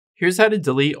Here's how to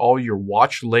delete all your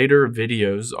watch later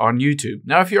videos on YouTube.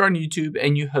 Now, if you're on YouTube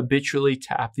and you habitually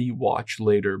tap the watch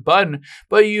later button,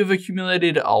 but you've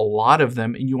accumulated a lot of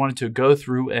them and you wanted to go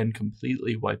through and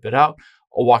completely wipe it out,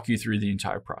 I'll walk you through the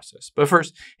entire process. But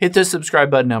first, hit the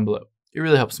subscribe button down below. It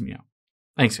really helps me out.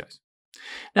 Thanks, guys.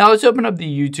 Now, let's open up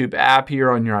the YouTube app here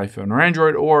on your iPhone or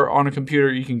Android, or on a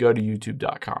computer, you can go to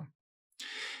youtube.com.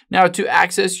 Now, to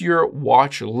access your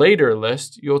watch later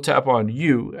list, you'll tap on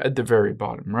You at the very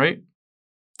bottom, right?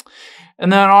 And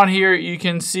then on here, you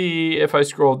can see, if I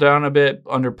scroll down a bit,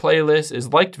 under Playlist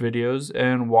is Liked Videos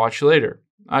and Watch Later.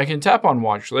 I can tap on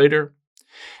Watch Later.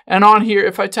 And on here,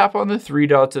 if I tap on the three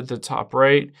dots at the top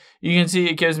right, you can see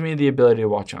it gives me the ability to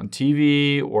watch on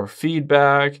TV or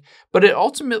feedback, but it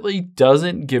ultimately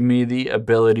doesn't give me the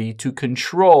ability to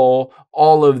control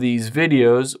all of these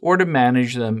videos or to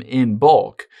manage them in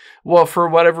bulk. Well, for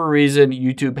whatever reason,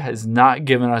 YouTube has not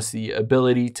given us the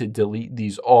ability to delete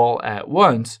these all at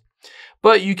once,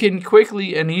 but you can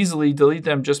quickly and easily delete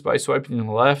them just by swiping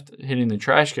left, hitting the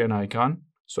trash can icon,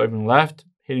 swiping left,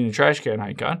 hitting the trash can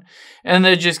icon, and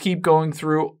then just keep going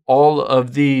through all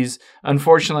of these.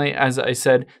 Unfortunately, as I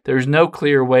said, there's no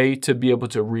clear way to be able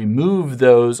to remove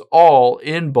those all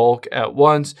in bulk at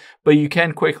once, but you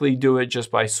can quickly do it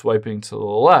just by swiping to the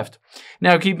left.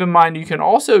 Now, keep in mind, you can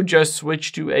also just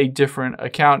switch to a different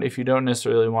account if you don't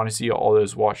necessarily want to see all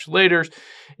those watch laters.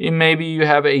 Maybe you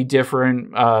have a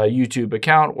different YouTube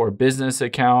account or business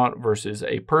account versus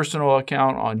a personal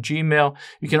account on Gmail.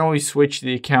 You can always switch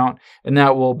the account, and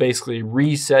that will basically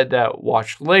reset that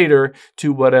watch later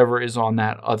to whatever is on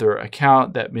that other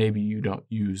account that maybe you don't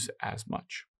use as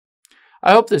much.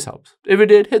 I hope this helps. If it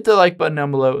did, hit the like button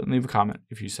down below and leave a comment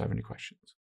if you have any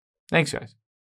questions. Thanks, guys.